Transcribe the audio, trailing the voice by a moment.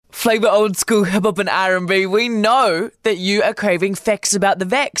Flavour old school hip hop and R&B. We know that you are craving facts about the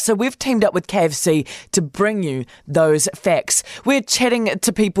vax, so we've teamed up with KFC to bring you those facts. We're chatting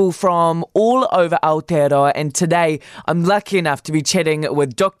to people from all over Aotearoa, and today I'm lucky enough to be chatting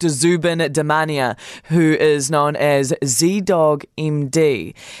with Dr. Zubin Damania, who is known as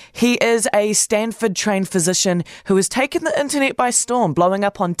ZDoggMD. He is a Stanford trained physician who has taken the internet by storm, blowing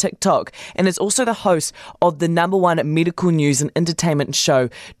up on TikTok, and is also the host of the #1 medical news and entertainment show,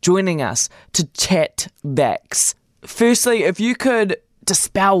 joining us to chat vax. Firstly, if you could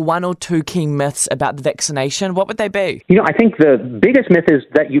dispel one or two key myths about the vaccination, what would they be? I think the biggest myth is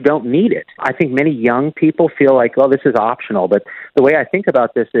that you don't need it. I think many young people feel like, well, this is optional. But the way I think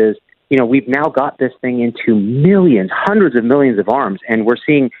about this is, we've now got this thing into millions, hundreds of millions of arms, and we're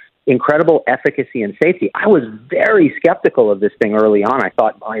seeing incredible efficacy and safety. I was very skeptical of this thing early on. I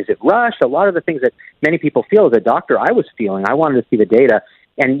thought, is it rushed? A lot of the things that many people feel as a doctor, I was feeling. I wanted to see the data.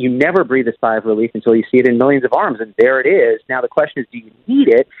 And you never breathe a sigh of relief until you see it in millions of arms. And there it is. Now the question is, do you need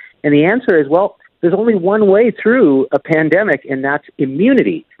it? And the answer is, well, there's only one way through a pandemic, and that's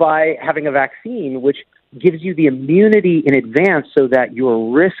immunity, by having a vaccine, which gives you the immunity in advance so that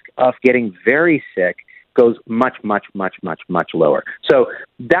your risk of getting very sick goes much, much, much, much, much lower. So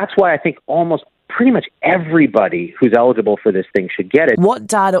that's why I think almost pretty much everybody who's eligible for this thing should get it. What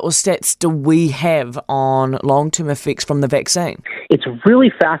data or stats do we have on long-term effects from the vaccine? It's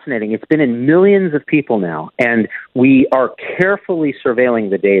really fascinating. It's been in millions of people now, and we are carefully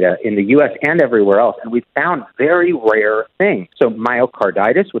surveilling the data in the U.S. and everywhere else, and we've found very rare things. So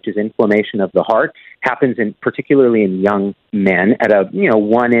myocarditis, which is inflammation of the heart, happens particularly in young men at a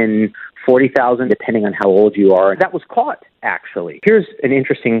 1 in 40,000, depending on how old you are. That was caught, actually. Here's an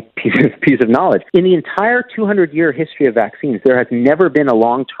interesting piece of knowledge. In the entire 200-year history of vaccines, there has never been a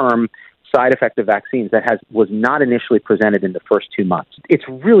long-term side effect of vaccines that was not initially presented in the first 2 months. It's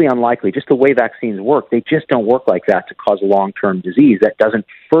really unlikely. Just the way vaccines work, they just don't work like that to cause long-term disease that doesn't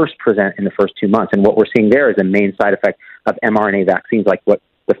first present in the first 2 months. And what we're seeing there is a main side effect of mRNA vaccines, like what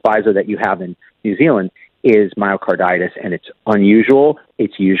the Pfizer that you have in New Zealand, is myocarditis, and it's unusual.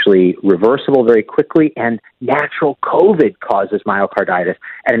 It's usually reversible very quickly, and natural COVID causes myocarditis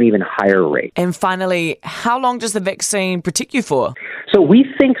at an even higher rate. And finally, how long does the vaccine protect you for? So we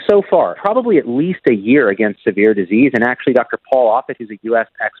think so far, probably at least a year against severe disease. And actually, Dr. Paul Offit, who's a U.S.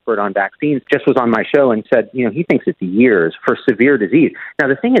 expert on vaccines, just was on my show and said, he thinks it's years for severe disease. Now,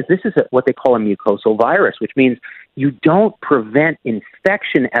 the thing is, this is what they call a mucosal virus, which means you don't prevent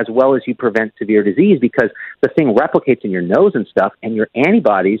infection as well as you prevent severe disease, because the thing replicates in your nose and stuff, and your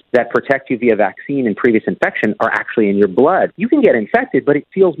antibodies that protect you via vaccine and previous infection are actually in your blood. You can get infected, but it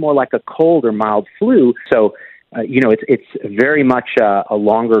feels more like a cold or mild flu. So, it's very much a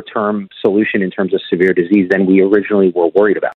longer-term solution in terms of severe disease than we originally were worried about.